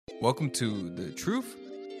Welcome to The Truth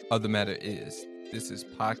of the Matter Is. This is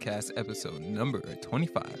podcast episode number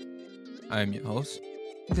 25. I am your host,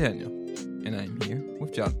 Daniel, and I am here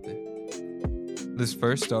with Johnathan. Let's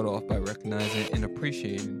first start off by recognizing and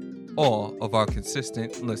appreciating all of our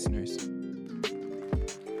consistent listeners.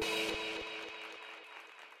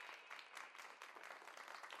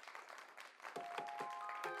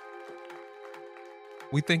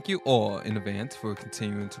 We thank you all in advance for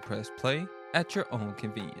continuing to press play at your own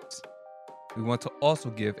convenience. We want to also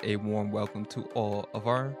give a warm welcome to all of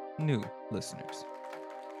our new listeners.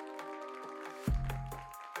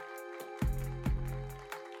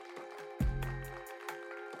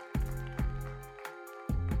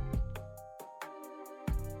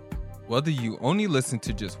 Whether you only listen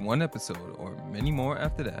to just one episode or many more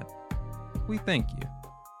after that, we thank you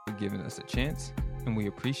for giving us a chance and we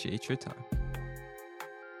appreciate your time.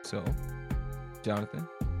 So, Johnathan,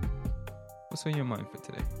 what's on your mind for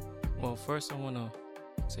today? Well, first I want to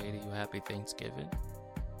say to you happy Thanksgiving.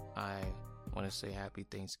 I want to say happy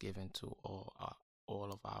Thanksgiving to all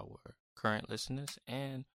of our current listeners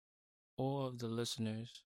and all of the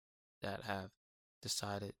listeners that have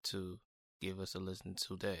decided to give us a listen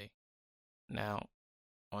today. Now,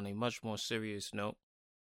 on a much more serious note,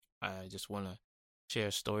 I just want to share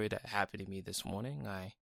a story that happened to me this morning.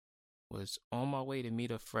 I was on my way to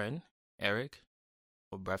meet a friend, Eric,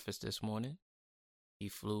 for breakfast this morning. He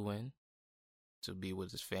flew in to be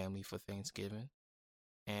with his family for Thanksgiving.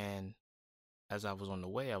 And as I was on the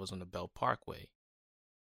way, I was on the Belt Parkway.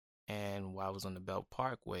 And while I was on the Belt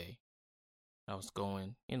Parkway, I was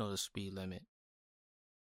going, the speed limit.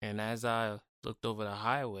 And as I looked over the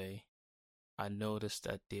highway, I noticed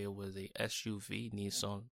that there was a SUV,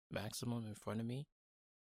 Nissan Maximum, in front of me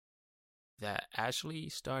that actually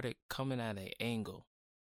started coming at an angle.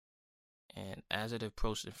 And as it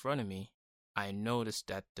approached in front of me, I noticed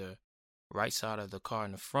that the right side of the car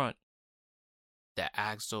in the front, the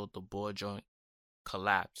axle, the ball joint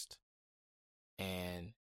collapsed.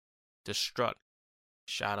 And the strut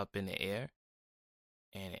shot up in the air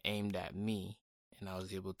and it aimed at me. And I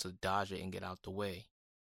was able to dodge it and get out the way.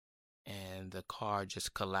 And the car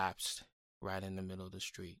just collapsed right in the middle of the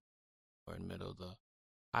street or in the middle of the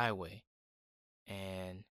highway.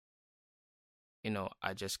 And,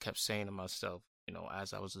 I just kept saying to myself,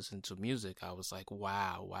 as I was listening to music, I was like,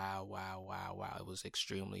 wow. It was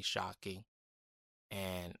extremely shocking.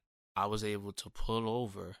 And I was able to pull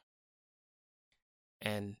over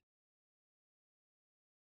and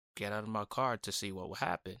get out of my car to see what would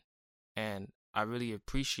happen. And I really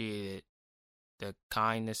appreciated the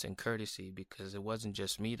kindness and courtesy because it wasn't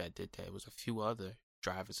just me that did that. It was a few other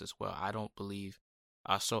drivers as well. I don't believe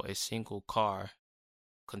I saw a single car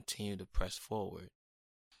continue to press forward.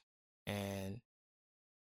 And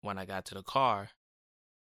when I got to the car,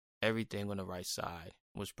 everything on the right side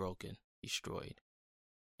was broken, destroyed.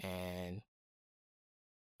 And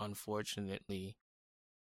unfortunately,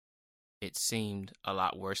 it seemed a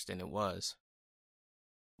lot worse than it was.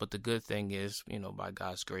 But the good thing is, by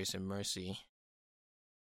God's grace and mercy,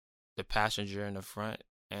 the passenger in the front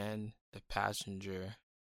and the passenger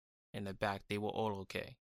in the back, they were all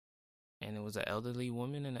okay. And it was an elderly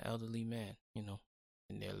woman and an elderly man,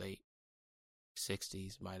 in their late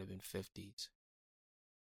 60s, might have been 50s.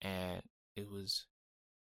 And it was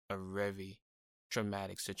a very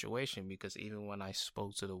traumatic situation because even when I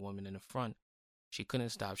spoke to the woman in the front, she couldn't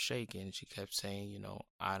stop shaking. She kept saying,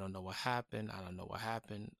 I don't know what happened. I don't know what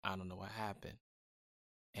happened. I don't know what happened.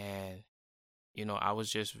 And, I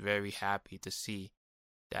was just very happy to see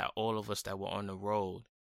that all of us that were on the road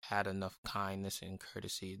had enough kindness and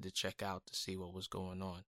courtesy to check out to see what was going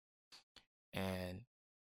on. And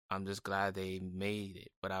I'm just glad they made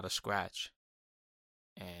it without a scratch.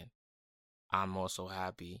 And I'm also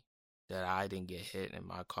happy that I didn't get hit and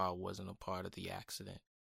my car wasn't a part of the accident.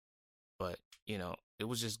 But, it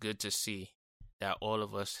was just good to see that all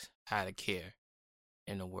of us had a care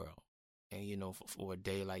in the world. And, for a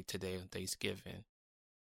day like today on Thanksgiving,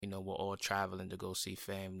 we're all traveling to go see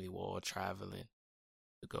family. We're all traveling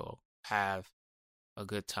to go have a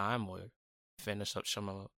good time or finish up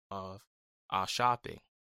some of our shopping.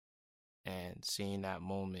 And seeing that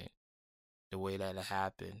moment, the way that it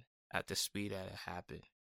happened, at the speed that it happened,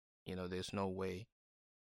 there's no way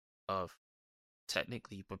of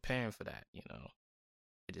technically preparing for that,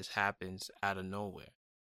 It just happens out of nowhere.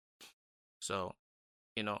 So,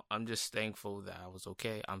 I'm just thankful that I was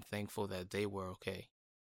okay. I'm thankful that they were okay.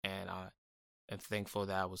 And I am thankful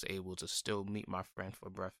that I was able to still meet my friend for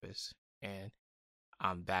breakfast. And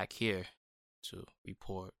I'm back here to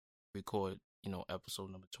record,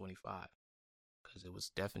 episode number 25. Because it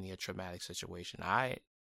was definitely a traumatic situation. I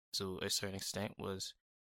to a certain extent, was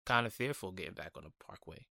kind of fearful getting back on the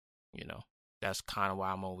parkway. You know, that's kind of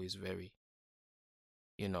why I'm always very,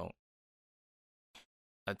 you know,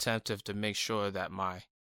 attentive to make sure that my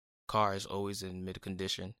car is always in mid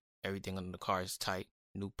condition. Everything on the car is tight,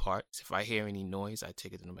 new parts. If I hear any noise, I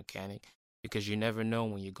take it to the mechanic, because you never know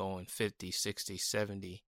when you're going 50, 60,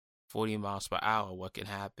 70, 40 miles per hour what can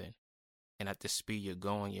happen. And at the speed you're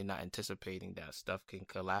going, you're not anticipating that stuff can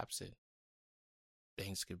collapse and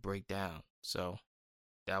things could break down. So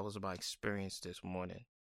that was my experience this morning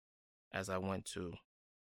as I went to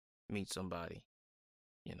meet somebody,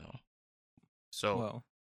 you know. So, Well,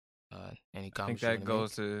 any I think comments you that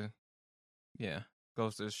want to make?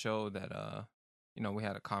 goes to show that we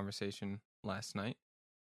had a conversation last night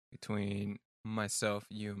between myself,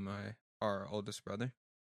 you, and our oldest brother,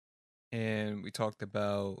 and we talked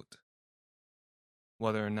about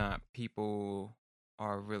whether or not people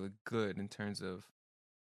are really good in terms of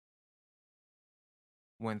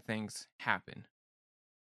when things happen.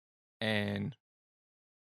 And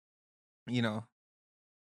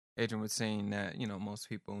Adrian was saying that most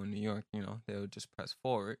people in New York, they would just press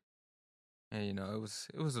forward. And it was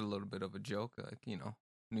a little bit of a joke, like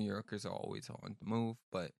New Yorkers are always on the move.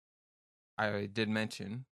 But I did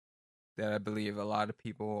mention that I believe a lot of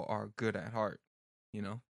people are good at heart,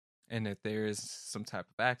 and if there is some type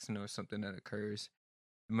of accident or something that occurs,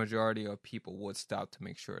 the majority of people would stop to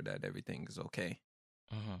make sure that everything is okay,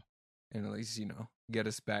 and at least get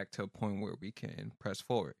us back to a point where we can press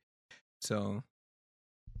forward. So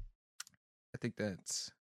I think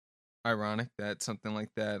that's ironic that something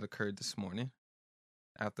like that occurred this morning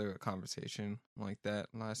after a conversation like that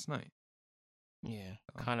last night. Yeah,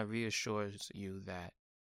 kind of reassures you that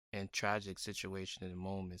in tragic situations and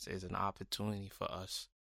moments is an opportunity for us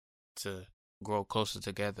to grow closer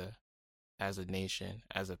together as a nation,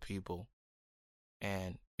 as a people.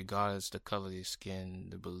 And regardless the color of your skin,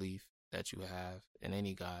 the belief that you have in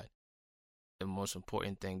any God, the most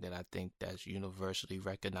important thing that I think that's universally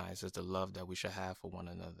recognized is the love that we should have for one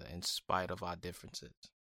another in spite of our differences.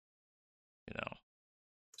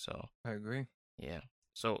 So I agree. yeah.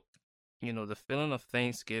 So, the feeling of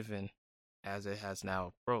Thanksgiving as it has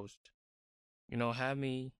now approached, had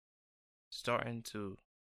me starting to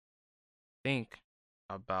think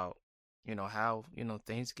about, how,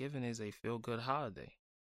 Thanksgiving is a feel good holiday.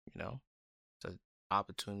 It's an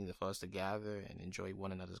opportunity for us to gather and enjoy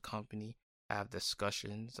one another's company, have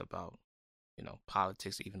discussions about,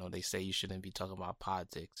 politics, even though they say you shouldn't be talking about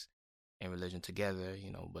politics and religion together,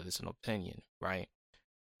 but it's an opinion, right?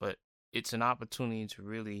 But it's an opportunity to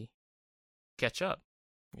really catch up,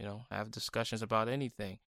 have discussions about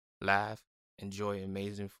anything, laugh, enjoy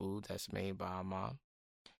amazing food that's made by our mom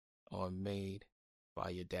or made by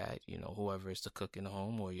your dad, whoever is the cook in the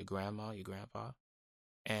home, or your grandma, your grandpa.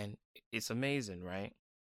 And it's amazing, right?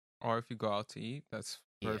 Or if you go out to eat, that's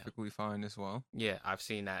Yeah. perfectly fine as well. Yeah, I've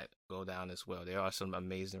seen that go down as well. There are some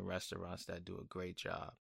amazing restaurants that do a great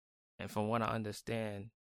job. And from what I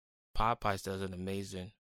understand, Popeyes does an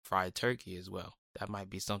amazing fried turkey as well. That might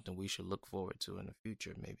be something we should look forward to in the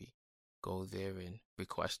future. Maybe go there and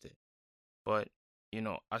request it. But,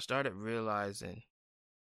 I started realizing,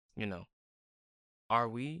 are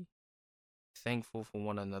we thankful for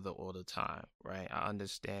one another all the time, right? I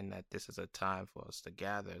understand that this is a time for us to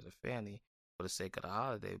gather as a family for the sake of the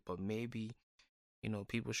holiday, but maybe,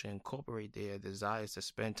 people should incorporate their desires to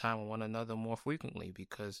spend time with one another more frequently,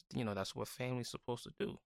 because, that's what family's supposed to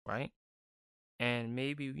do, right? And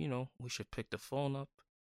maybe, we should pick the phone up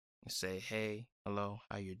and say, hey, hello,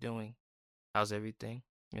 how you doing? How's everything?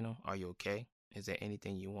 Are you okay? Is there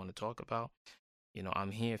anything you want to talk about?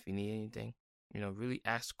 I'm here if you need anything. Really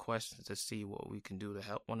ask questions to see what we can do to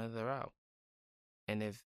help one another out. And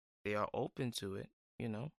if they are open to it,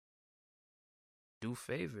 do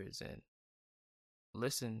favors and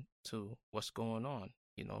listen to what's going on.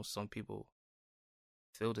 Some people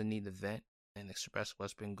feel the need to vent and express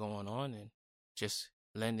what's been going on, and just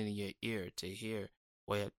lending your ear to hear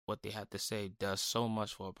what they have to say does so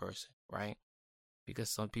much for a person, right? Because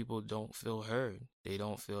some people don't feel heard, they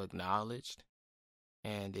don't feel acknowledged,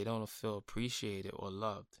 and they don't feel appreciated or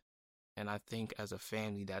loved. And I think as a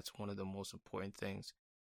family, that's one of the most important things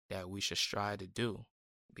that we should strive to do,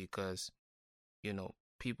 because,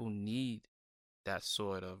 people need that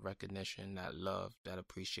sort of recognition, that love, that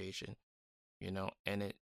appreciation, and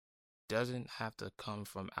it doesn't have to come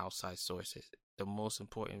from outside sources. The most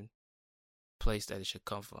important place that it should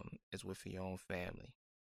come from is within your own family,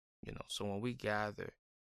 So when we gather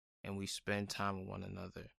and we spend time with one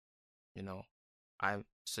another, I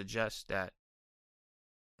suggest that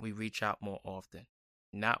we reach out more often,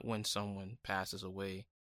 not when someone passes away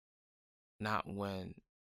not when,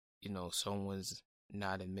 someone's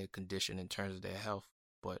not in mid condition in terms of their health,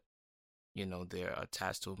 but, they're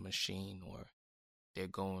attached to a machine or they're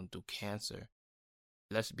going through cancer.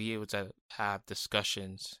 Let's be able to have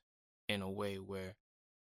discussions in a way where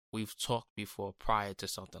we've talked before prior to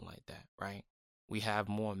something like that, right? We have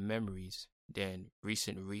more memories than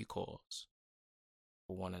recent recalls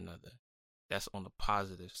for one another. That's on the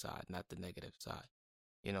positive side, not the negative side.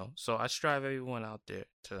 So I strive everyone out there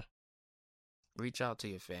to reach out to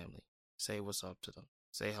your family, say what's up to them,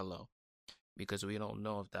 say hello, because we don't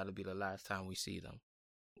know if that'll be the last time we see them.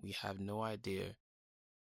 We have no idea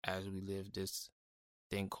as we live this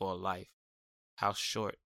thing called life, how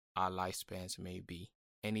short our lifespans may be.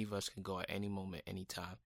 Any of us can go at any moment,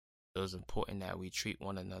 anytime. So it's important that we treat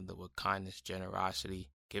one another with kindness, generosity,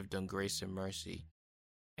 give them grace and mercy,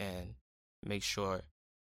 and make sure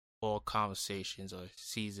all conversations are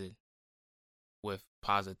seasoned with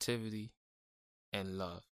positivity and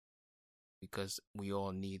love, because we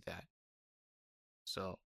all need that.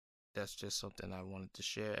 So that's just something I wanted to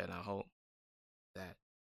share, and I hope that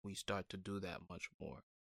we start to do that much more.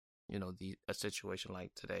 A situation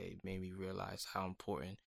like today made me realize how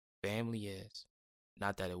important family is.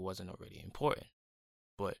 Not that it wasn't already important,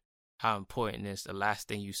 but how important is the last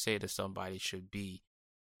thing you say to somebody should be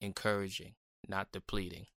encouraging, not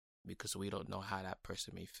depleting, because we don't know how that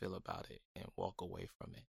person may feel about it and walk away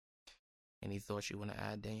from it. Any thoughts you want to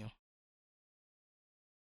add, Daniel?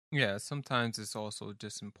 Yeah, sometimes it's also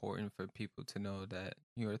just important for people to know that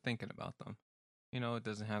you are thinking about them. It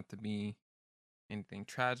doesn't have to be anything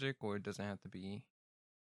tragic, or it doesn't have to be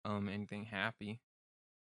anything happy.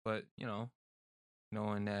 But,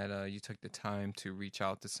 knowing that you took the time to reach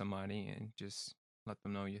out to somebody and just let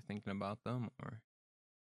them know you're thinking about them, or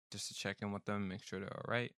just to check in with them, make sure they're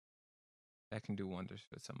all right, that can do wonders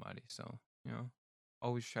for somebody. So,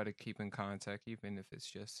 always try to keep in contact, even if it's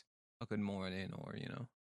just a good morning or,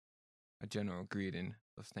 a general greeting.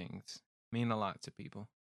 Those things mean a lot to people.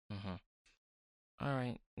 Mm-hmm. All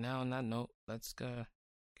right. Now, on that note, let's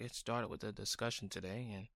get started with the discussion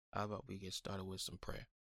today. And how about we get started with some prayer?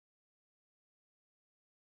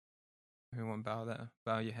 Everyone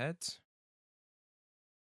bow your heads.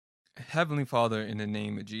 Heavenly Father, in the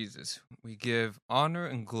name of Jesus, we give honor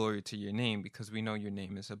and glory to your name because we know your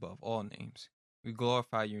name is above all names. We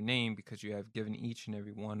glorify your name because you have given each and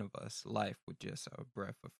every one of us life with just a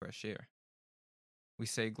breath of fresh air. We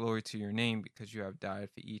say glory to your name because you have died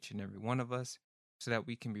for each and every one of us so that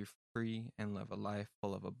we can be free and live a life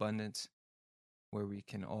full of abundance where we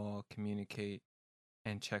can all communicate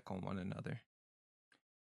and check on one another.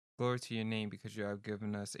 Glory to your name because you have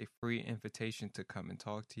given us a free invitation to come and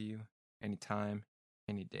talk to you anytime,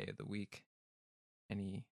 any day of the week,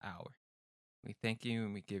 any hour. We thank you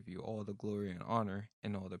and we give you all the glory and honor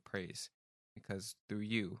and all the praise because through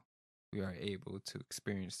you, we are able to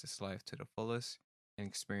experience this life to the fullest and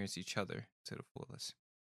experience each other to the fullest.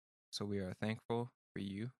 So we are thankful for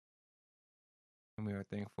you and we are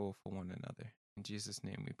thankful for one another. In Jesus'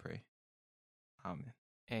 name we pray. Amen.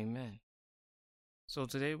 Amen. So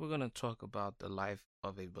today we're going to talk about the life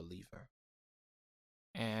of a believer.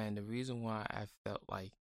 And the reason why I felt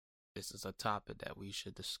like this is a topic that we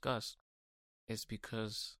should discuss is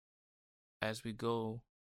because as we go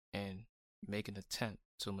and make an attempt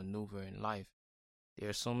to maneuver in life, there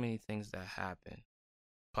are so many things that happen,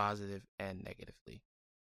 positive and negatively.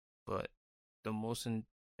 But the most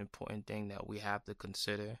important thing that we have to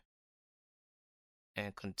consider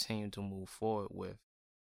and continue to move forward with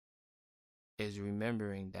is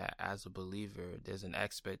remembering that as a believer, there's an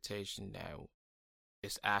expectation that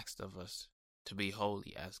is asked of us to be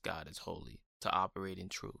holy as God is holy, to operate in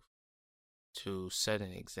truth, to set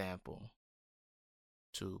an example,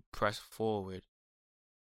 to press forward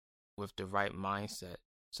with the right mindset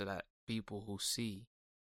so that people who see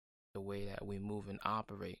the way that we move and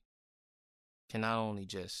operate can not only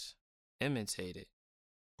just imitate it,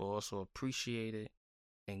 but also appreciate it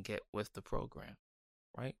and get with the program.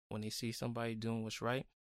 Right? When they see somebody doing what's right,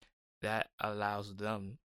 that allows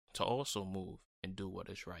them to also move and do what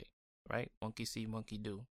is right. Right? Monkey see, monkey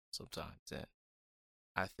do sometimes. And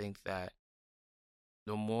I think that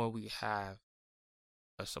the more we have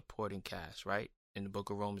a supporting cast, right? In the book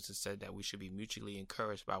of Romans, it said that we should be mutually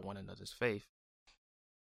encouraged by one another's faith.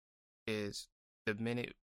 Is the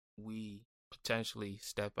minute we potentially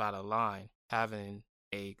step out of line, having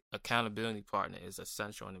a accountability partner is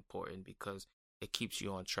essential and important because it keeps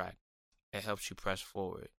you on track. It helps you press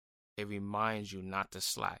forward. It reminds you not to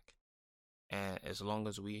slack. And as long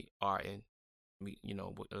as we are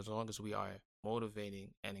as long as we are motivating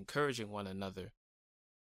and encouraging one another,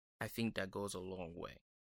 I think that goes a long way.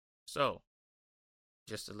 So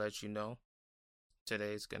just to let you know,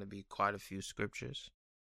 today is going to be quite a few scriptures.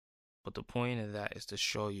 But the point of that is to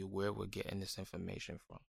show you where we're getting this information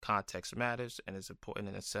from. Context matters, and it's important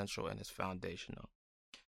and essential, and it's foundational.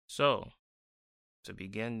 So, to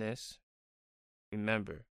begin this,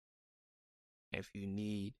 remember, if you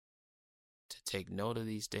need to take note of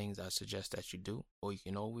these things, I suggest that you do, or you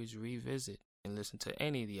can always revisit and listen to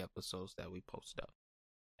any of the episodes that we post up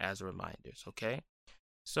as reminders, okay?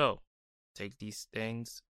 So, take these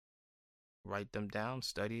things, write them down,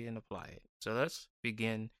 study, and apply it. So, let's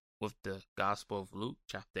begin with the Gospel of Luke,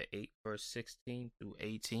 chapter 8, verse 16 through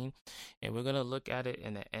 18. And we're going to look at it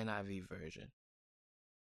in the NIV version.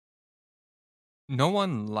 No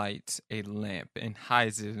one lights a lamp and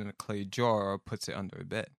hides it in a clay jar or puts it under a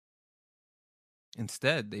bed.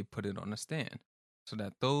 Instead, they put it on a stand, so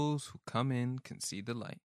that those who come in can see the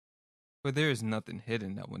light. For there is nothing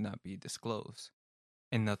hidden that would not be disclosed,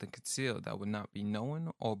 and nothing concealed that would not be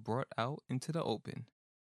known or brought out into the open.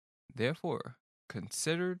 Therefore,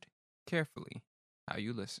 consider carefully how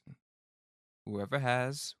you listen. Whoever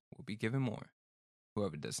has will be given more.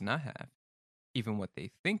 Whoever does not have, even what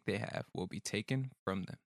they think they have, will be taken from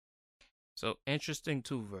them. So, interesting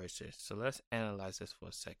two verses. So, let's analyze this for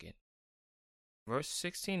a second. Verse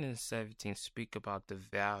 16 and 17 speak about the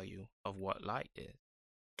value of what light is.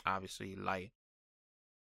 Obviously, light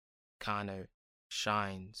kind of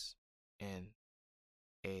shines in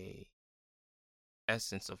a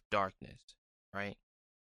essence of darkness, right?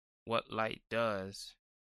 What light does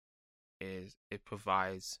is it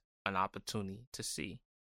provides an opportunity to see,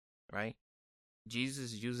 right?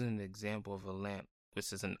 Jesus using an example of a lamp,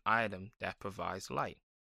 which is an item that provides light.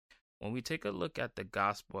 When we take a look at the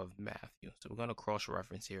Gospel of Matthew, so we're going to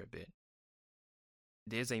cross-reference here a bit,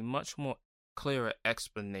 there's a much more clearer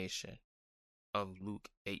explanation of Luke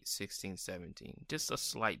 8, 16, 17. Just a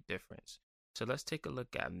slight difference. So let's take a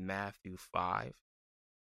look at Matthew 5,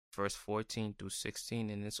 verse 14 through 16,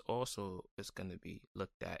 and this also is going to be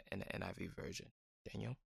looked at in the NIV version.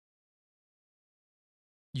 Daniel?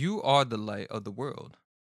 You are the light of the world.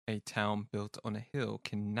 A town built on a hill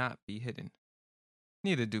cannot be hidden.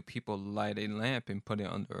 Neither do people light a lamp and put it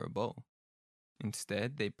under a bowl.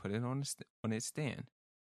 Instead, they put it on its stand,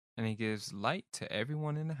 and it gives light to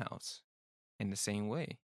everyone in the house. In the same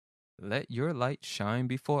way, let your light shine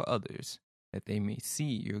before others, that they may see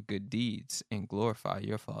your good deeds and glorify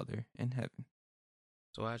your Father in heaven.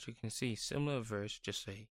 So as you can see, similar verse, just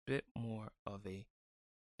a bit more of a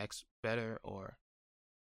better or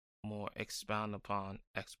more expound upon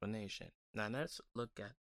explanation. Now let's look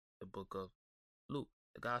at the book of Luke,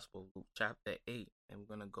 the Gospel of Luke, chapter 8, and we're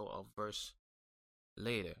going to go a verse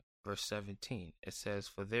later, verse 17. It says,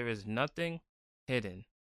 "For there is nothing hidden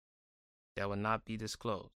that will not be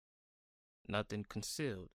disclosed, nothing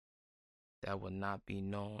concealed that will not be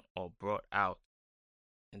known or brought out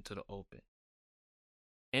into the open."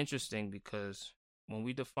 Interesting, because when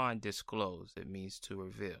we define disclose, it means to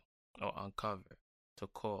reveal or uncover, to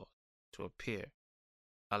cause, to appear,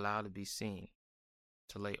 allow to be seen,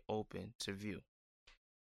 to lay open to view.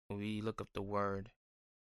 When we look up the word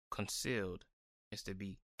concealed, it's to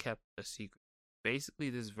be kept a secret. Basically,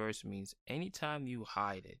 this verse means anytime you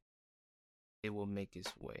hide it, it will make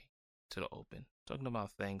its way to the open. Talking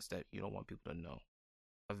about things that you don't want people to know.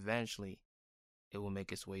 Eventually, it will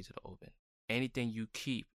make its way to the open. Anything you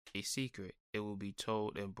keep a secret, it will be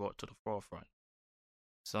told and brought to the forefront.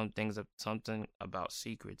 Something about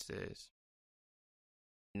secrets is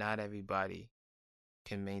not everybody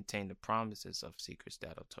can maintain the promises of secrets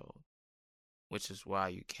that are told, which is why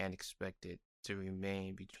you can't expect it to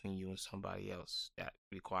remain between you and somebody else. That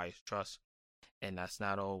requires trust, and that's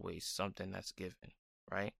not always something that's given,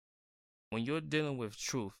 right? When you're dealing with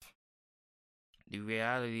truth, the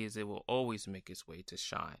reality is it will always make its way to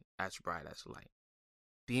shine as bright as light.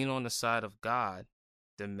 Being on the side of God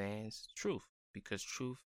demands truth, because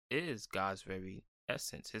truth is God's very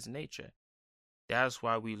essence, his nature. That's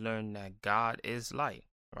why we learn that God is light,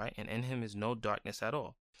 right? And in him is no darkness at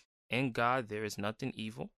all. In God, there is nothing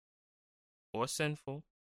evil or sinful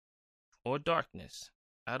or darkness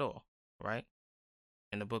at all, right?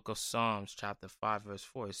 In the book of Psalms, chapter 5, verse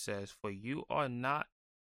 4, it says, "For you are not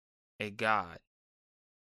a God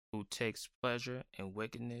who takes pleasure in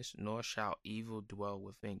wickedness, nor shall evil dwell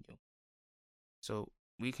within you." So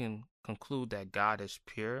we can conclude that God is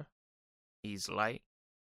pure, he's light,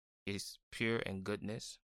 he's pure in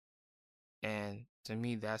goodness. And to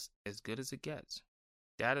me, that's as good as it gets.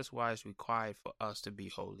 That is why it's required for us to be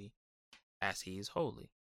holy as he is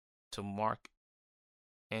holy, to mark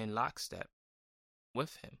in lockstep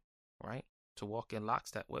with him, right? To walk in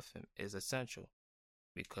lockstep with him is essential,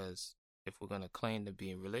 because if we're going to claim to be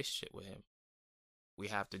in relationship with him, we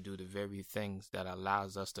have to do the very things that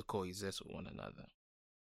allows us to coexist with one another.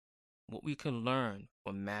 What we can learn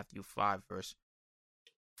from Matthew 5, verse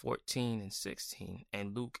 14 and 16,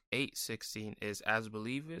 and Luke 8:16 is, as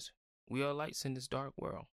believers, we are lights in this dark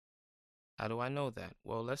world. How do I know that?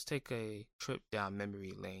 Well, let's take a trip down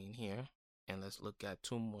memory lane here, and let's look at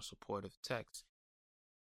two more supportive texts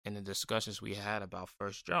in the discussions we had about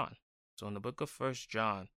 1 John. So in the book of 1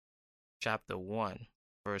 John, chapter 1,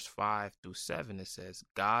 verse 5 through 7, it says,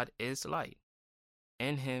 God is light.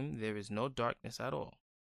 In him there is no darkness at all.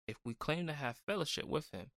 If we claim to have fellowship with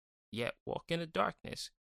him, yet walk in the darkness,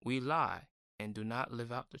 we lie and do not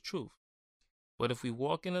live out the truth. But if we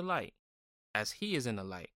walk in the light, as he is in the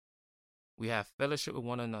light, we have fellowship with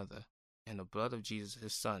one another, and the blood of Jesus,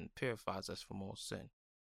 his son, purifies us from all sin.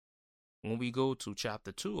 When we go to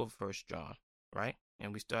chapter 2 of 1 John, right,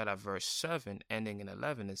 and we start at verse 7, ending in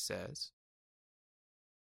 11, it says,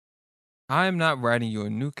 I am not writing you a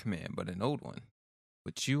new command, but an old one,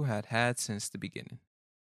 which you had since the beginning.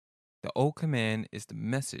 The old command is the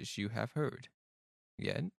message you have heard.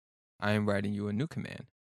 Yet, I am writing you a new command.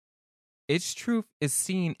 Its truth is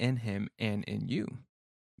seen in him and in you,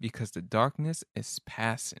 because the darkness is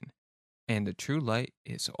passing, and the true light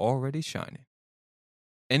is already shining.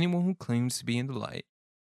 Anyone who claims to be in the light,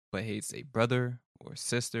 but hates a brother or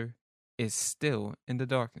sister, is still in the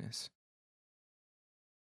darkness.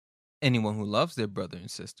 Anyone who loves their brother and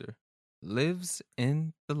sister lives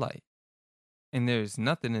in the light, and there is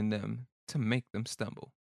nothing in them to make them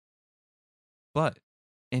stumble. But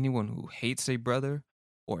anyone who hates a brother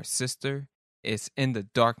or sister is in the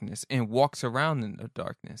darkness and walks around in the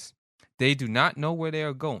darkness. They do not know where they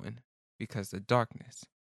are going because the darkness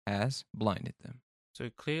has blinded them. So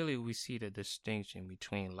clearly we see the distinction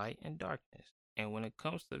between light and darkness. And when it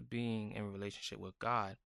comes to being in relationship with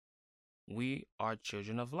God, we are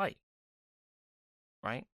children of light,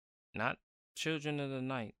 right? Not children of the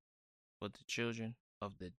night, but the children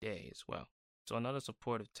of the day as well. So another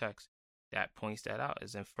supportive text that points that out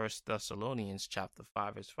is in 1 Thessalonians chapter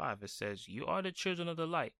 5, verse 5. It says, you are the children of the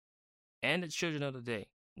light and the children of the day.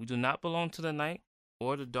 We do not belong to the night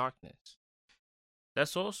or the darkness.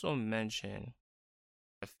 Let's also mention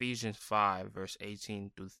Ephesians 5, verse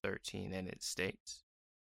 18 through 13, and it states,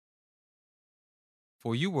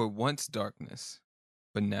 For you were once darkness,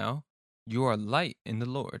 but now you are light in the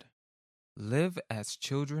Lord. Live as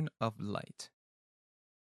children of light.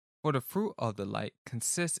 For the fruit of the light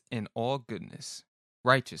consists in all goodness,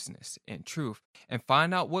 righteousness, and truth, and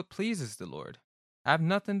find out what pleases the Lord. Have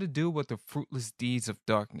nothing to do with the fruitless deeds of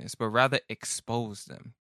darkness, but rather expose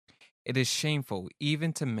them. It is shameful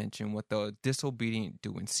even to mention what the disobedient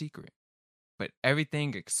do in secret. But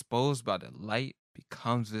everything exposed by the light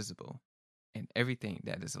becomes visible, and everything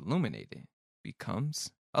that is illuminated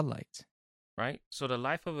becomes a light. Right? So the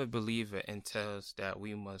life of a believer entails that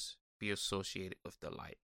we must be associated with the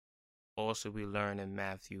light. Also, we learn in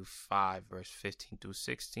Matthew 5, verse 15 through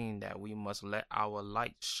 16, that we must let our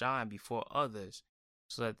light shine before others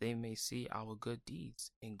so that they may see our good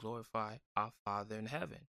deeds and glorify our Father in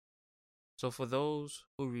heaven. So for those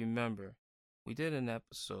who remember, we did an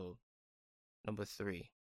episode, number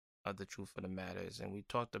 3, of The Truth of the Matters, and we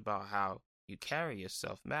talked about how you carry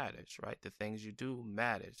yourself matters, right? The things you do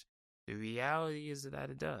matters. The reality is that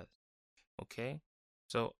it does, okay?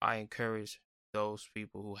 So I encourage those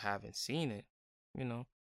people who haven't seen it,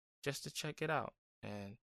 just to check it out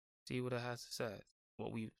and see what it has to say,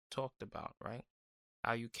 what we talked about, right?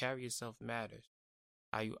 How you carry yourself matters.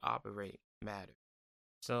 How you operate matters.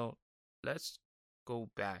 So let's go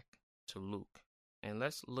back to Luke and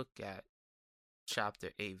let's look at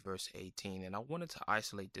chapter 8, verse 18. And I wanted to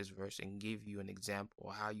isolate this verse and give you an example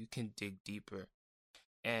of how you can dig deeper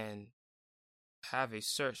and have a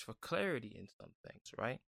search for clarity in some things,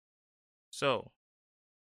 right? So,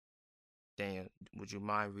 Dan, would you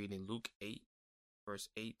mind reading Luke 8, verse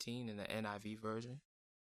 18 in the NIV version?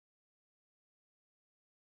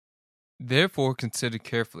 Therefore, consider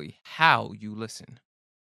carefully how you listen.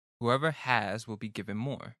 Whoever has will be given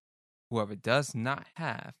more. Whoever does not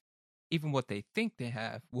have, even what they think they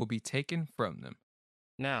have, will be taken from them.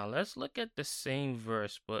 Now, let's look at the same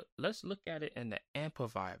verse, but let's look at it in the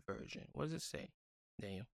Amplified version. What does it say,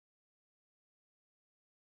 Daniel?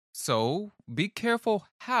 So, be careful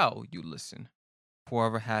how you listen.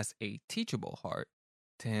 Whoever has a teachable heart,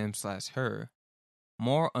 to him/her,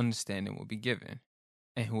 more understanding will be given.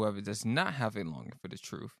 And whoever does not have a longing for the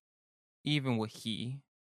truth, even what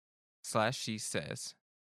he/she says,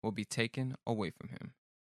 will be taken away from him.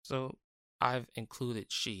 So, I've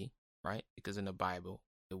included she, right? Because in the Bible,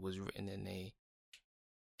 it was written in a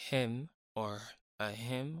him or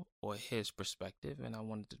him or his perspective, and I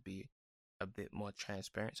wanted to be a bit more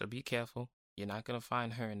transparent. So be careful. You're not going to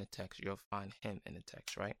find her in the text. You'll find him in the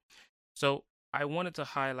text, right? So I wanted to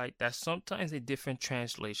highlight that sometimes a different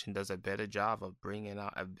translation does a better job of bringing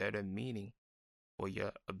out a better meaning for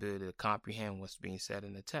your ability to comprehend what's being said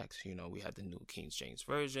in the text. You know, we have the New King James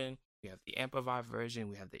Version, we have the Amplified Version,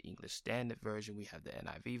 we have the English Standard Version, we have the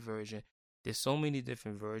NIV version. There's so many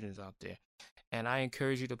different versions out there, and I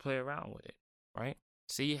encourage you to play around with it, right?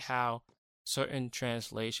 See how certain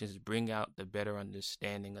translations bring out the better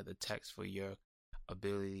understanding of the text for your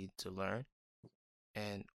ability to learn.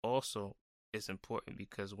 And also, it's important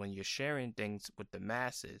because when you're sharing things with the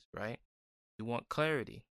masses, right, you want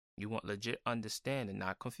clarity. You want legit understanding,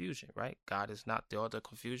 not confusion, right? God is not the author of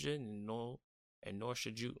confusion, and nor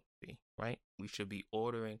should you be, right? We should be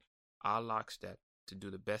ordering our lockstep to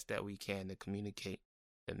do the best that we can to communicate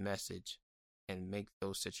the message and make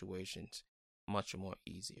those situations much more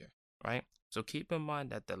easier, right? So keep in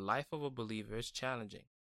mind that the life of a believer is challenging.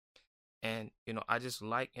 And, you know, I just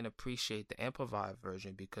like and appreciate the Amplified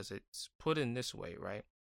version because it's put in this way, right?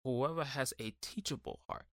 Whoever has a teachable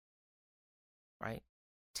heart, right?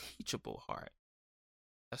 Teachable heart.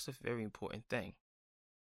 That's a very important thing.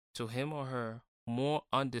 To him or her, more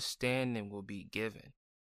understanding will be given.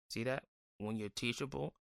 See that? When you're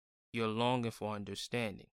teachable, you're longing for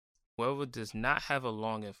understanding. Whoever does not have a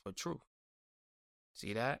longing for truth,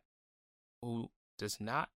 see that? Who does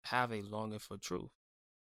not have a longing for truth,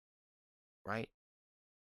 right?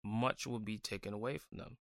 Much will be taken away from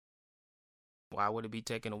them. Why would it be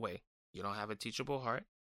taken away? You don't have a teachable heart.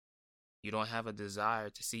 You don't have a desire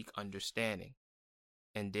to seek understanding.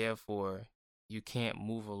 And therefore, you can't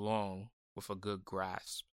move along with a good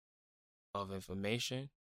grasp of information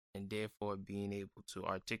and therefore being able to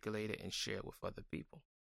articulate it and share it with other people.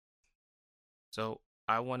 So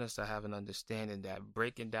I want us to have an understanding that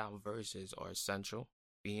breaking down verses are essential.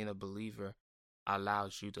 Being a believer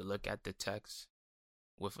allows you to look at the text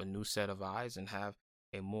with a new set of eyes and have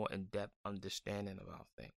a more in-depth understanding about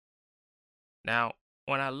things. Now,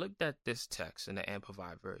 when I looked at this text in the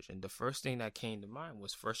Amplified version, the first thing that came to mind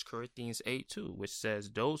was 1 Corinthians 8:2, which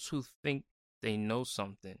says, "Those who think they know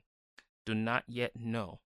something do not yet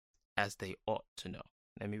know as they ought to know."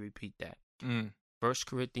 Let me repeat that. 1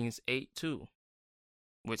 Corinthians 8:2,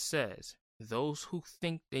 which says, "Those who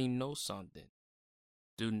think they know something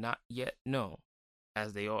do not yet know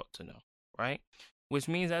as they ought to know," right? Which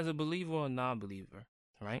means as a believer or non-believer,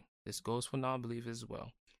 right? This goes for non-believers as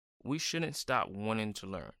well. We shouldn't stop wanting to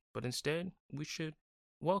learn, but instead we should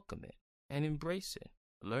welcome it and embrace it.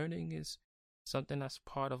 Learning is something that's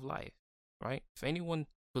part of life, right? If anyone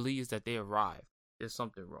believes that they arrived, there's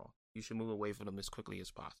something wrong. You should move away from them as quickly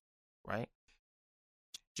as possible, right?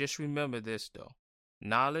 Just remember this though.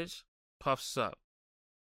 Knowledge puffs up,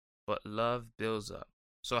 but love builds up.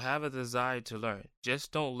 So have a desire to learn.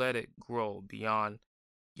 Just don't let it grow beyond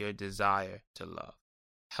your desire to love.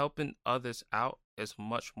 Helping others out is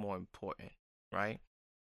much more important, right?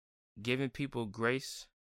 Giving people grace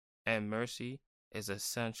and mercy is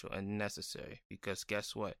essential and necessary because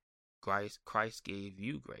guess what? Christ gave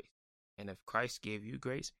you grace. And if Christ gave you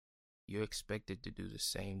grace, you're expected to do the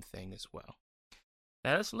same thing as well.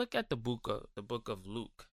 Now let's look at the book of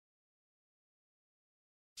Luke,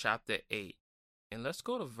 chapter 8. And let's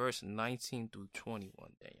go to verse 19 through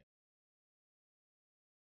 21, Daniel.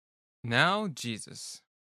 Now Jesus'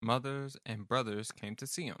 mothers and brothers came to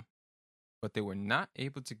see him, but they were not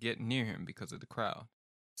able to get near him because of the crowd.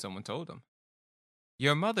 Someone told him,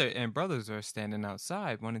 "Your mother and brothers are standing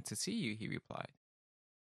outside wanting to see you," he replied.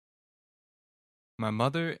 "My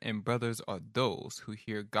mother and brothers are those who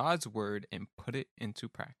hear God's word and put it into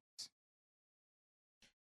practice."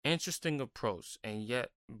 Interesting approach, and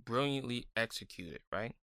yet brilliantly executed,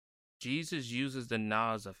 right? Jesus uses the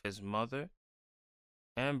knowledge of his mother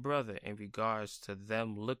and brother in regards to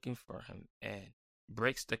them looking for him and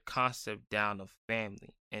breaks the concept down of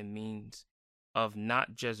family and means of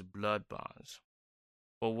not just blood bonds.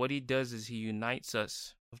 But what he does is he unites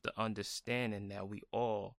us with the understanding that we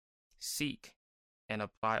all seek and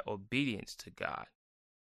apply obedience to God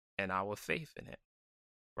and our faith in him,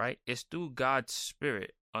 right? It's through God's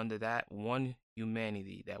spirit under that one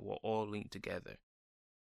humanity that we're all linked together.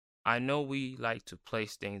 I know we like to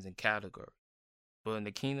place things in categories, but in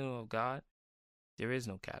the kingdom of God, there is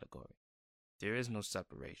no category. There is no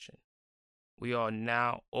separation. We are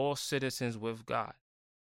now all citizens with God,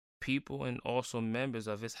 people and also members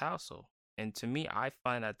of his household. And to me, I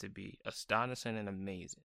find that to be astonishing and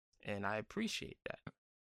amazing. And I appreciate that.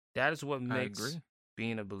 That is what makes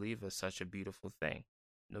being a believer such a beautiful thing.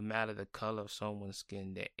 no matter the color of someone's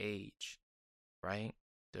skin, their age, right?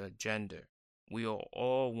 Their gender. We are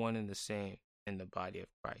all one and the same in the body of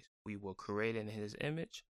Christ. We were created in his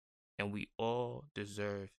image, and we all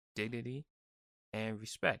deserve dignity and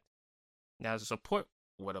respect. Now, to support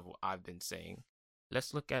whatever I've been saying,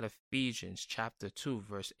 let's look at Ephesians chapter 2,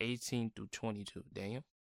 verse 18 through 22. Daniel?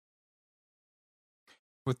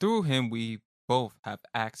 For through him we both have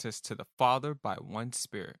access to the Father by one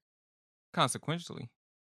Spirit. Consequently,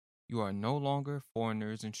 you are no longer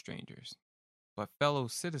foreigners and strangers, but fellow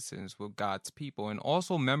citizens with God's people and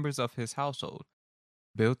also members of his household,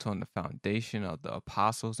 built on the foundation of the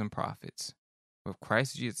apostles and prophets, with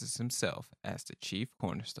Christ Jesus himself as the chief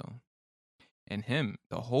cornerstone. In him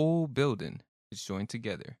the whole building is joined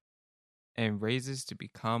together and raises to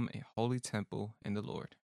become a holy temple in the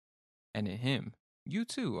Lord. And in him you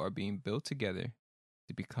too are being built together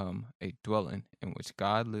to become a dwelling in which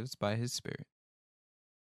God lives by his Spirit.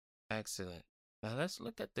 Excellent. Now let's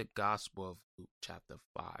look at the Gospel of Luke chapter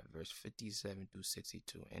 5, verse 57 through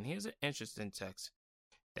 62. And here's an interesting text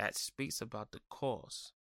that speaks about the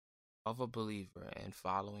cause of a believer and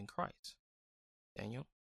following Christ. Daniel?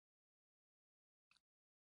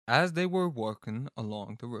 As they were walking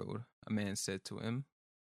along the road, a man said to him,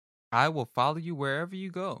 I will follow you wherever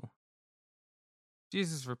you go.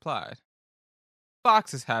 Jesus replied,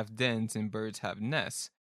 Foxes have dens and birds have nests,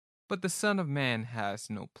 but the Son of Man has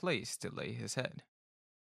no place to lay his head.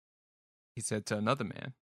 He said to another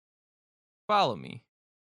man, Follow me.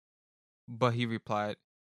 But he replied,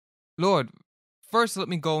 Lord, first let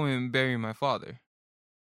me go and bury my father.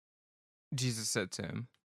 Jesus said to him,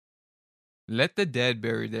 Let the dead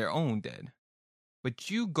bury their own dead, but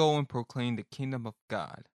you go and proclaim the kingdom of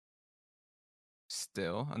God.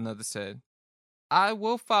 Still another said, I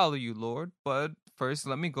will follow you, Lord, but first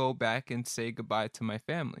let me go back and say goodbye to my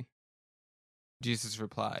family. Jesus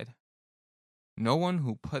replied, No one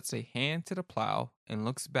who puts a hand to the plow and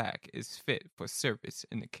looks back is fit for service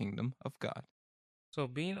in the kingdom of God. So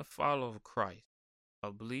being a follower of Christ,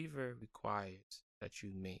 a believer requires that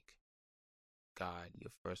you make God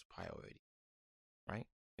your first priority, right?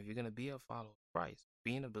 If you're going to be a follower of Christ,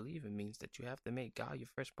 being a believer means that you have to make God your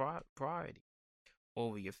first priority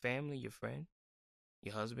over your family, your friend,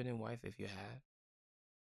 your husband and wife if you have.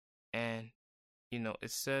 And, it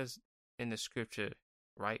says in the scripture,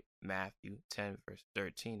 right? Matthew 10, verse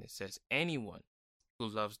 13, it says, anyone who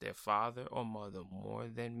loves their father or mother more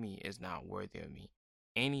than me is not worthy of me.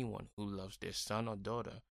 Anyone who loves their son or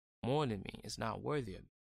daughter more than me is not worthy of me.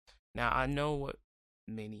 Now, I know what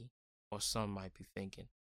many or some might be thinking.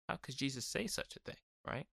 How could Jesus say such a thing,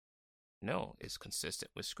 right? No, it's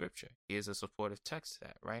consistent with Scripture. Here's a supportive text to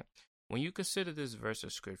that, right? When you consider this verse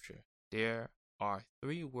of Scripture, there are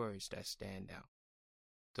 3 words that stand out.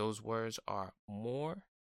 Those words are more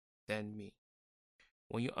than me.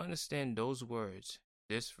 When you understand those words,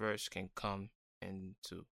 this verse can come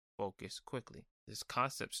into focus quickly. This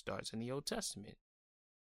concept starts in the Old Testament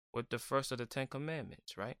with the first of the 10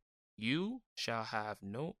 Commandments, right? You shall have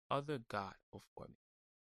no other God before me.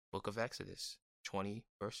 Book of Exodus 20,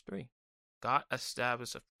 verse 3. God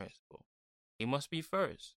established a principle. He must be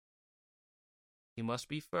first. He must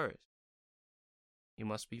be first. He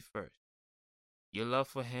must be first. Your love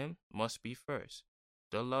for him must be first.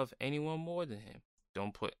 Don't love anyone more than him.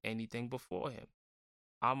 Don't put anything before him.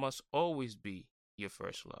 I must always be your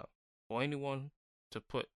first love. For anyone to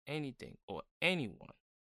put anything or anyone,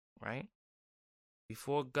 right,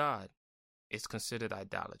 before God is considered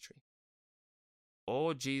idolatry.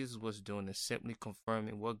 All Jesus was doing is simply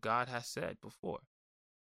confirming what God has said before.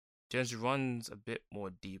 Just runs a bit more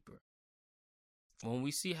deeper. When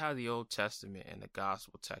we see how the Old Testament and the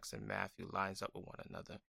Gospel text in Matthew lines up with one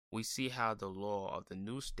another, we see how the law of the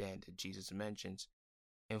new standard Jesus mentions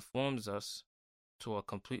informs us to a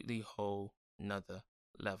completely whole nother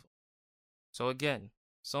level. So again,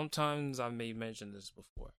 sometimes I may mention this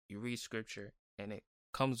before. You read scripture and it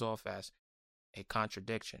comes off as a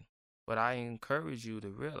contradiction. But I encourage you to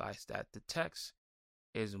realize that the text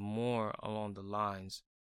is more along the lines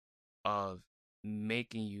of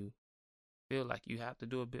making you feel like you have to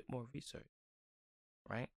do a bit more research,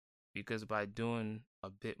 right? Because by doing a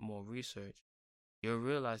bit more research, you'll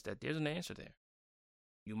realize that there's an answer there.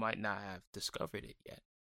 You might not have discovered it yet,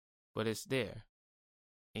 but it's there.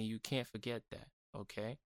 And you can't forget that,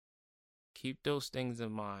 okay? Keep those things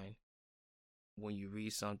in mind when you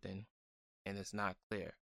read something and it's not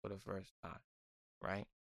clear for the first time, right?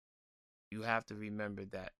 You have to remember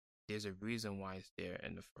that there's a reason why it's there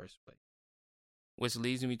in the first place. Which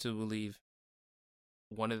leads me to believe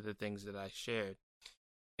one of the things that I shared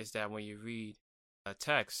is that when you read a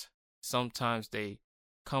text, sometimes they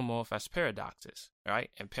come off as paradoxes, right?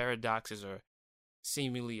 And paradoxes are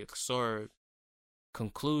seemingly absurd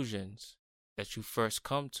conclusions that you first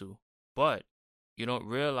come to, but you don't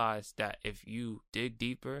realize that if you dig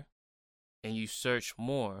deeper and you search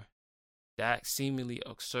more, that seemingly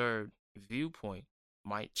absurd viewpoint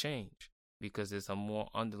might change because there's a more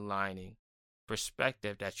underlining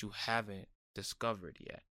perspective that you haven't discovered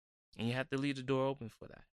yet. And you have to leave the door open for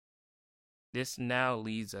that. This now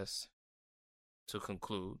leads us to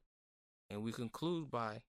conclude. And we conclude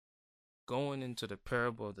by going into the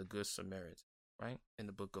parable of the Good Samaritan, right? In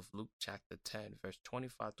the book of Luke, chapter 10, verse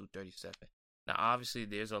 25 through 37. Now, obviously,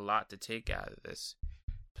 there's a lot to take out of this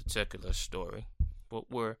particular story, but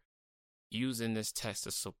we're using this text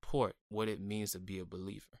to support what it means to be a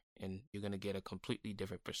believer. And you're going to get a completely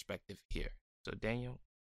different perspective here. So, Daniel,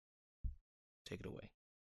 take it away.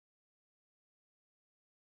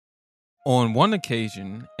 On one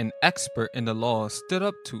occasion, an expert in the law stood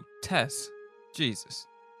up to test Jesus.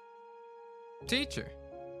 "Teacher,"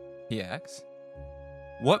 he asked,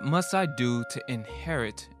 "what must I do to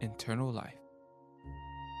inherit eternal life?"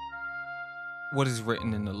 "What is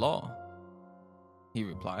written in the law?" he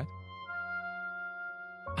replied.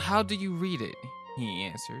 "How do you read it?" he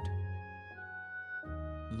answered.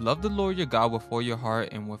 "Love the Lord your God with all your heart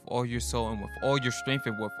and with all your soul and with all your strength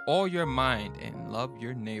and with all your mind, and love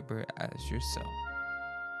your neighbor as yourself."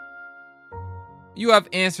 "You have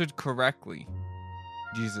answered correctly,"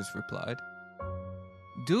 Jesus replied.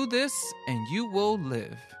 "Do this and you will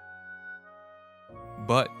live."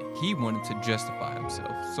 But he wanted to justify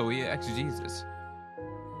himself, so he asked Jesus,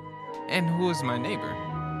 "And who is my neighbor?"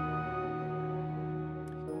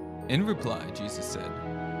 In reply, Jesus said,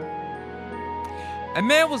 "A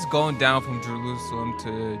man was going down from Jerusalem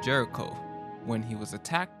to Jericho when he was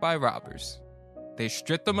attacked by robbers. They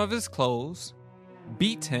stripped him of his clothes,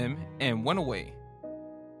 beat him, and went away,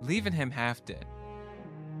 leaving him half dead.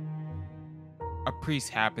 A priest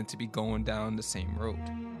happened to be going down the same road,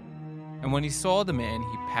 and when he saw the man,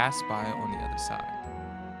 he passed by on the other side.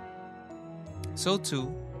 So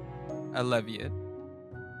too, a Levite,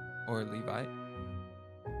 or a Levite,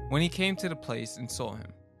 when he came to the place and saw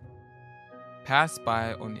him, passed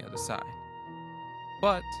by on the other side.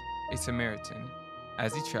 But a Samaritan,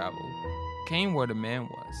 as he traveled, came where the man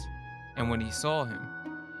was, and when he saw him,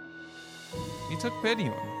 he took pity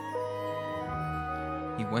on him.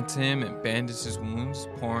 He went to him and bandaged his wounds,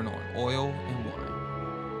 pouring on oil and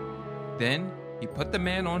wine. Then he put the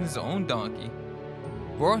man on his own donkey,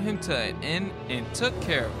 brought him to an inn, and took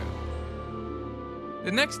care of him.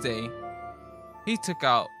 The next day, he took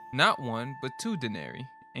out not one, but 2 denarii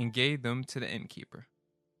and gave them to the innkeeper.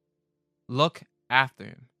 'Look after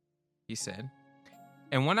him,' he said,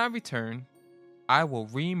 'and when I return, I will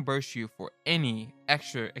reimburse you for any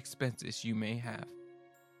extra expenses you may have.'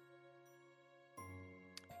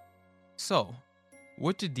 So,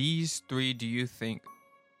 which of these 3 do you think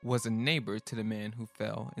was a neighbor to the man who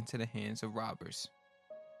fell into the hands of robbers?"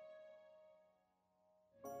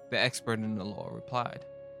 The expert in the law replied,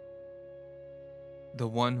 "The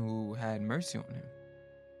one who had mercy on him."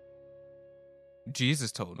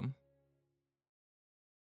 Jesus told him,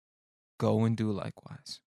 "Go and do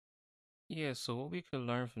likewise." Yeah, so what we could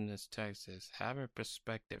learn from this text is having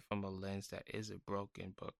perspective from a lens that isn't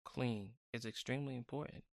broken but clean is extremely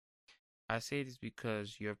important. I say this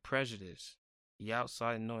because your prejudice, the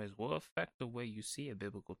outside noise, will affect the way you see a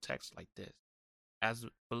biblical text like this. As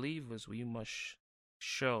believers, we must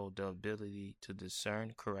show the ability to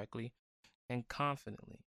discern correctly and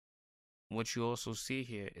confidently. What you also see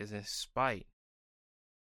here is in spite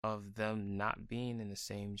of them not being in the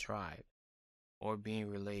same tribe or being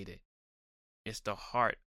related, it's the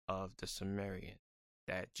heart of the Samaritan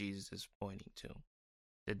that Jesus is pointing to,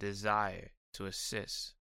 the desire to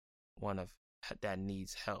assist one of that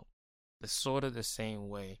needs help. The sort of the same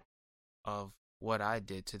way of what I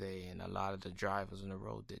did today and a lot of the drivers on the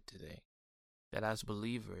road did today. That as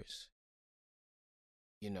believers,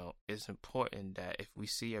 it's important that if we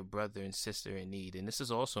see a brother and sister in need, and this is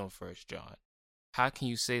also in 1 John, how can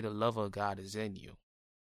you say the love of God is in you,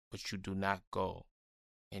 but you do not go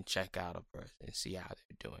and check out a person and see how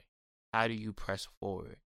they're doing? How do you press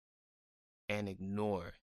forward and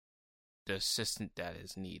ignore the assistance that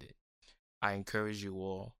is needed? I encourage you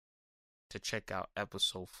all to check out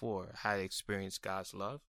episode 4, How to Experience God's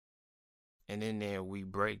Love. And in there, we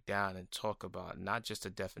break down and talk about not just the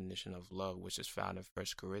definition of love, which is found in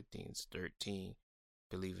 1 Corinthians 13, I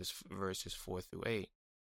believe it's verses 4 through 8,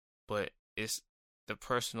 but it's the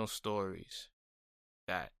personal stories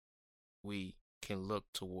that we can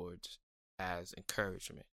look towards as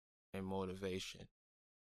encouragement and motivation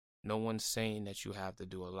No one's saying that you have to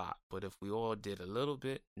do a lot, but if we all did a little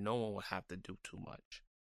bit, no one would have to do too much.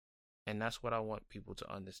 And that's what I want people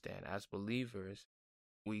to understand. As believers,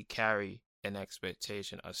 we carry an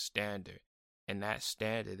expectation, a standard. And that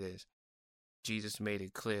standard is, Jesus made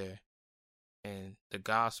it clear in the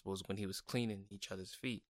Gospels when he was cleaning each other's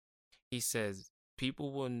feet. He says,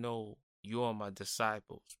 people will know you are my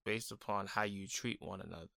disciples based upon how you treat one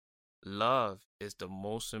another. Love is the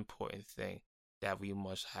most important thing that we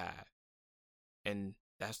must have. And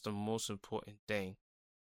that's the most important thing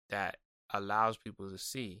that allows people to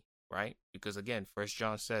see, right? Because again, 1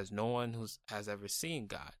 John says, no one who has ever seen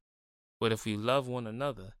God. But if we love one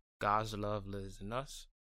another, God's love lives in us,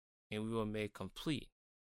 and we will be made complete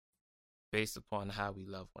based upon how we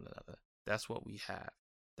love one another. That's what we have.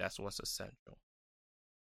 That's what's essential.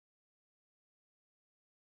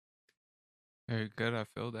 Very good. I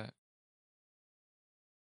feel that.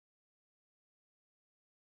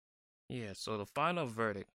 Yeah, so the final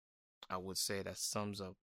verdict, I would say, that sums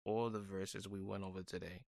up all the verses we went over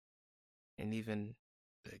today, and even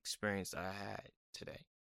the experience I had today,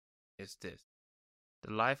 is this.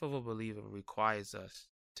 The life of a believer requires us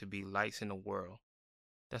to be lights in a world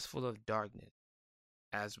that's full of darkness.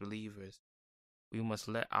 As believers, we must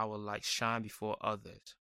let our light shine before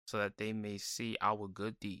others so that they may see our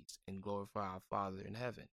good deeds and glorify our Father in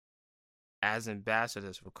heaven. As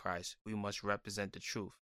ambassadors for Christ, we must represent the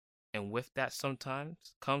truth. And with that sometimes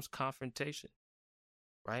comes confrontation,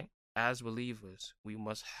 right? As believers, we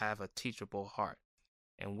must have a teachable heart.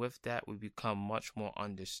 And with that, we become much more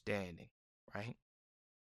understanding, right?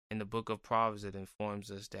 In the book of Proverbs, it informs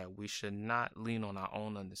us that we should not lean on our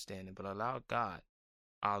own understanding, but allow God,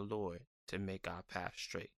 our Lord, to make our path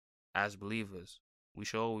straight. As believers, we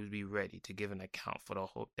should always be ready to give an account for the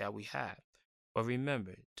hope that we have. But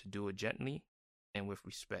remember to do it gently and with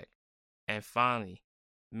respect. And finally,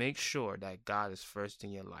 make sure that God is first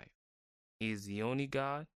in your life. He is the only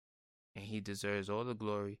God, and he deserves all the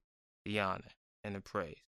glory, the honor, and the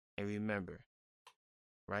praise. And remember,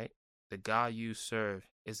 right? The God you serve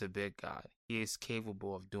is a big God. He is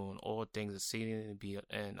capable of doing all things exceedingly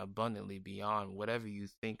and abundantly beyond whatever you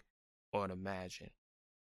think or imagine.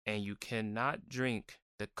 And you cannot drink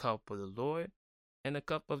the cup of the Lord and the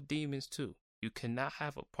cup of demons too. You cannot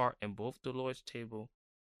have a part in both the Lord's table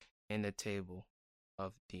and the table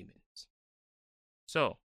of demons.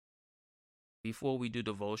 So, before we do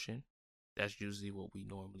devotion, that's usually what we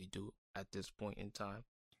normally do at this point in time.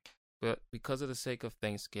 But because of the sake of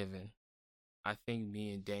Thanksgiving, I think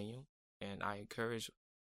me and Daniel, and I encourage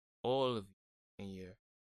all of you in your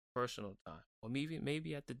personal time, or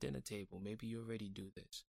maybe at the dinner table, maybe you already do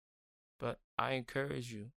this, but I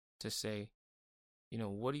encourage you to say,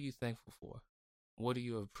 what are you thankful for? What are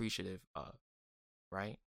you appreciative of,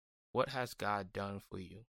 right? What has God done for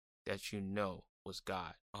you that you know was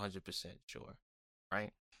God, 100% sure,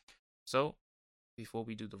 right? So, before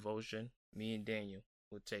we do devotion, me and Daniel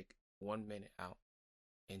will take 1 minute out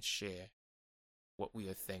and share what we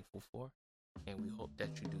are thankful for, and we hope that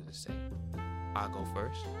you do the same. I'll go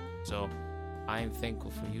first. So, I am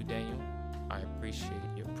thankful for you, Daniel. I appreciate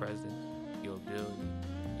your presence, your ability,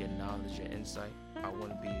 your knowledge, your insight. I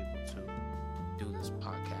wouldn't be able to do this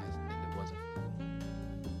podcast if it wasn't for you.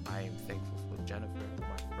 I am thankful for Jennifer,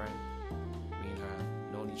 my friend. Me and her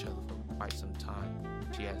have known each other for quite some time.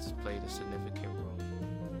 She has played a significant role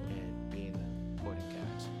in being the supporting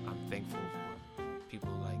cast. I'm thankful for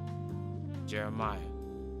people like Jeremiah,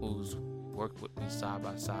 who's worked with me side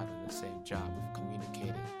by side on the same job. We've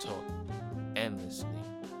communicated and talked endlessly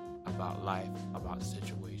about life, about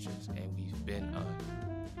situations, and we've been an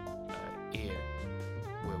ear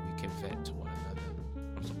where we can vent to one another.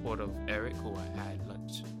 I'm supportive of Eric, who I had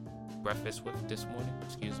breakfast with this morning,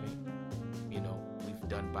 we've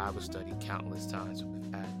done Bible study countless times.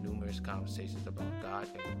 We've had numerous conversations about God,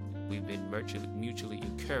 and we've been mutually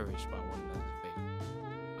encouraged by one another's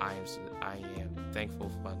faith. I am thankful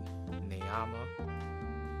for Neama,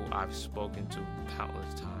 who I've spoken to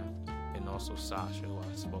countless times, and also Sasha, who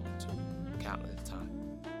I've spoken to countless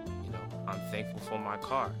times. I'm thankful for my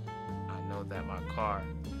car. I know that my car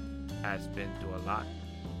has been through a lot.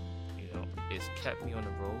 It's kept me on the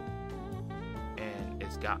road, and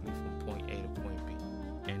it's got me from point A to point B.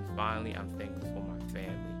 And finally, I'm thankful for my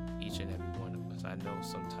family, each and every one of us. I know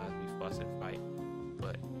sometimes we fuss and fight,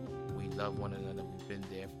 but we love one another. We've been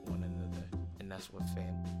there for one another, and that's what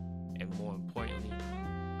family. And more importantly,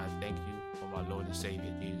 I thank you for my Lord and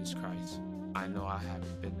Savior, Jesus Christ. I know I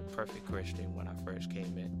haven't been the perfect Christian when I first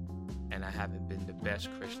came in, and I haven't been the best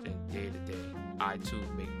Christian day to day. I too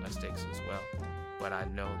make mistakes as well, but I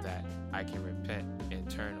know that I can repent and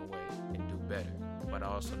turn away and do better. but I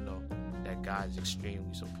also know that God is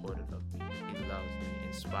extremely supportive of me. He loves me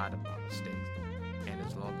in spite of my mistakes. And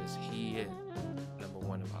as long as He is number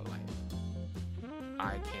one in my life,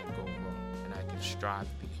 I can't go wrong, and I can strive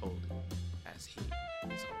to be holy as He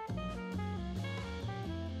is holy.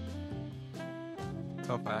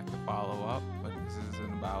 Tough act to follow up, but this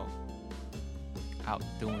isn't about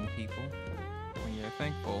outdoing people. When you're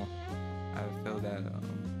thankful, I feel that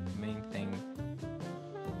the main thing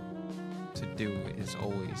to do is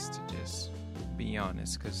always to just be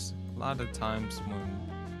honest, because a lot of times when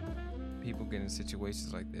people get in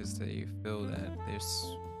situations like this, they feel that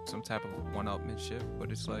there's some type of one-upmanship,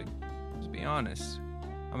 but it's like, just be honest.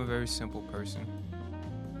 I'm a very simple person.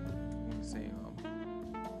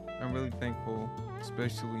 I'm really thankful,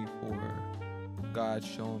 especially for God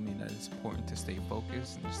showing me that it's important to stay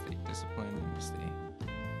focused and to stay disciplined and to stay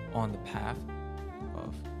on the path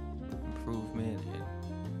of improvement and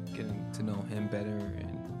getting to know Him better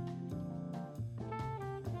and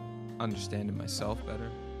understanding myself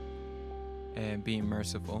better and being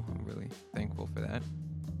merciful. I'm really thankful for that,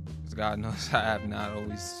 because God knows I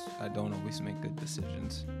don't always make good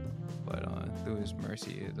decisions, but through His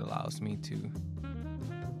mercy it allows me to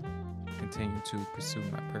continue to pursue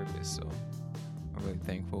my purpose. So I'm really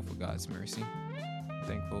thankful for God's mercy. I'm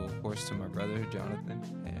thankful, of course, to my brother Johnathan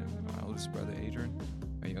and my oldest brother Adrian,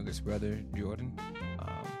 my youngest brother Jordan,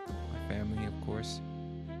 my family, of course.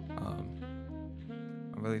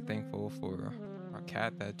 I'm really thankful for our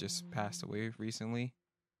cat that just passed away recently.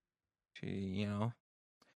 She, you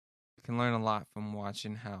can learn a lot from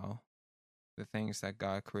watching how the things that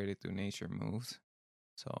God created through nature moves.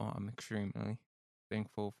 So I'm extremely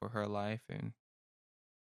thankful for her life and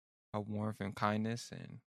her warmth and kindness,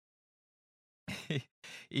 and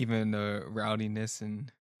even the rowdiness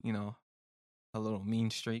and a little mean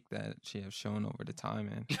streak that she has shown over the time.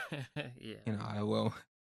 And Yeah, I will.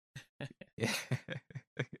 Yeah,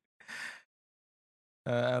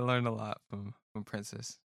 I learned a lot from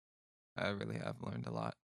Princess. I really have learned a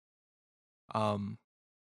lot.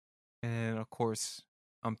 And of course,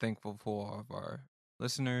 I'm thankful for all of our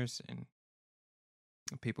listeners and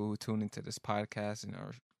people who tune into this podcast and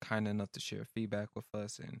are kind enough to share feedback with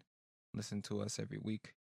us and listen to us every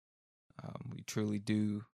week. We truly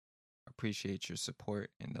do appreciate your support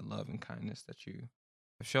and the love and kindness that you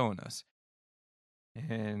have shown us.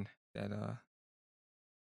 And that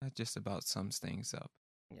just about sums things up.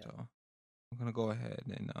 Yeah. So I'm going to go ahead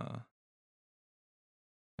and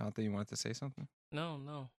Jonathan, you wanted to say something? No.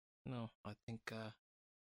 I think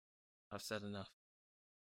I've said enough.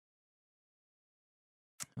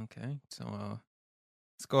 Okay, so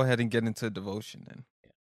let's go ahead and get into devotion then.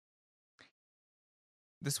 Yeah.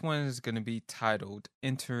 This one is going to be titled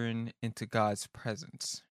Entering into God's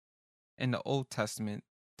Presence. In the Old Testament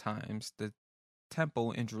times, the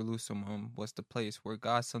temple in Jerusalem was the place where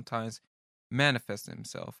God sometimes manifested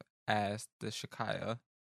Himself as the Shekinah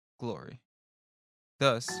glory.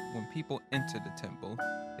 Thus, when people entered the temple,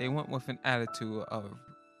 they went with an attitude of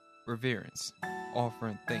reverence,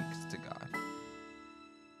 offering thanks to God.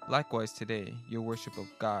 Likewise today, your worship of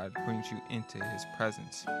God brings you into His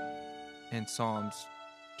presence. In Psalms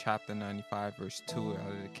chapter 95 verse 2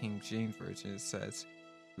 out of the King James Version, it says,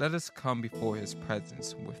 "Let us come before His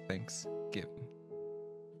presence with thanksgiving."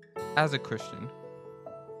 As a Christian,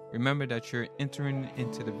 remember that you're entering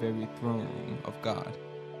into the very throne room of God.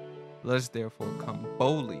 Let us therefore come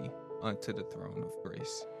boldly unto the throne of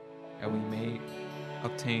grace, and we may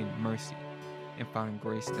obtain mercy and find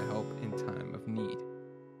grace to help in time of need.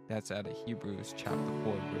 That's out of Hebrews chapter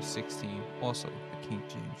 4, verse 16, also the King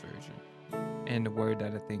James Version. And the word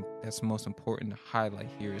that I think that's most important to highlight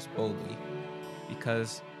here is boldly,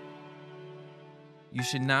 because you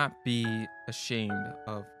should not be ashamed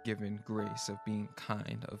of giving grace, of being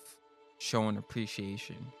kind, of showing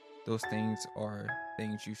appreciation. Those things are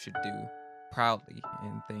things you should do proudly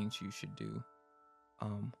and things you should do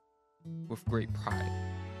with great pride.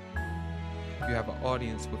 You have an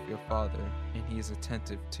audience with your Father, and He is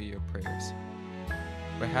attentive to your prayers.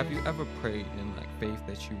 But have you ever prayed in faith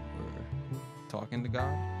that you were talking to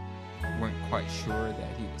God? You weren't quite sure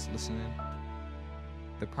that He was listening?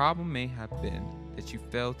 The problem may have been that you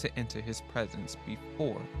failed to enter His presence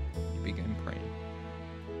before you began praying.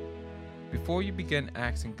 Before you begin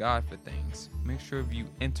asking God for things, make sure you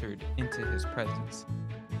entered into His presence.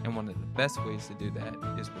 And one of the best ways to do that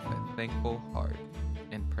is with a thankful heart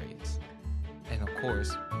and praise. And of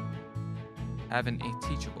course, having a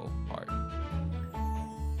teachable heart.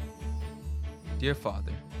 Dear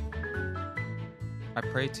Father, I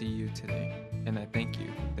pray to you today, and I thank you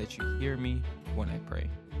that you hear me when I pray.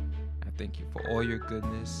 I thank you for all your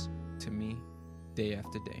goodness to me day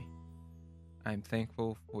after day. I'm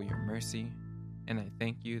thankful for your mercy, and I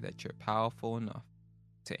thank you that you're powerful enough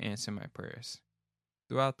to answer my prayers.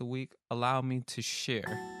 Throughout the week, allow me to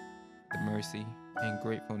share the mercy and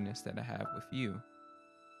gratefulness that I have with you,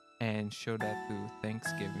 and show that through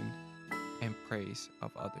thanksgiving and praise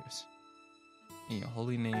of others. In your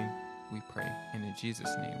holy name we pray, and in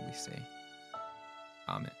Jesus' name we say,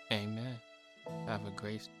 Amen. Amen. Have a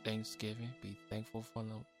great Thanksgiving. Be thankful for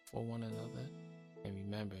one another. And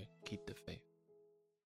remember, keep the faith.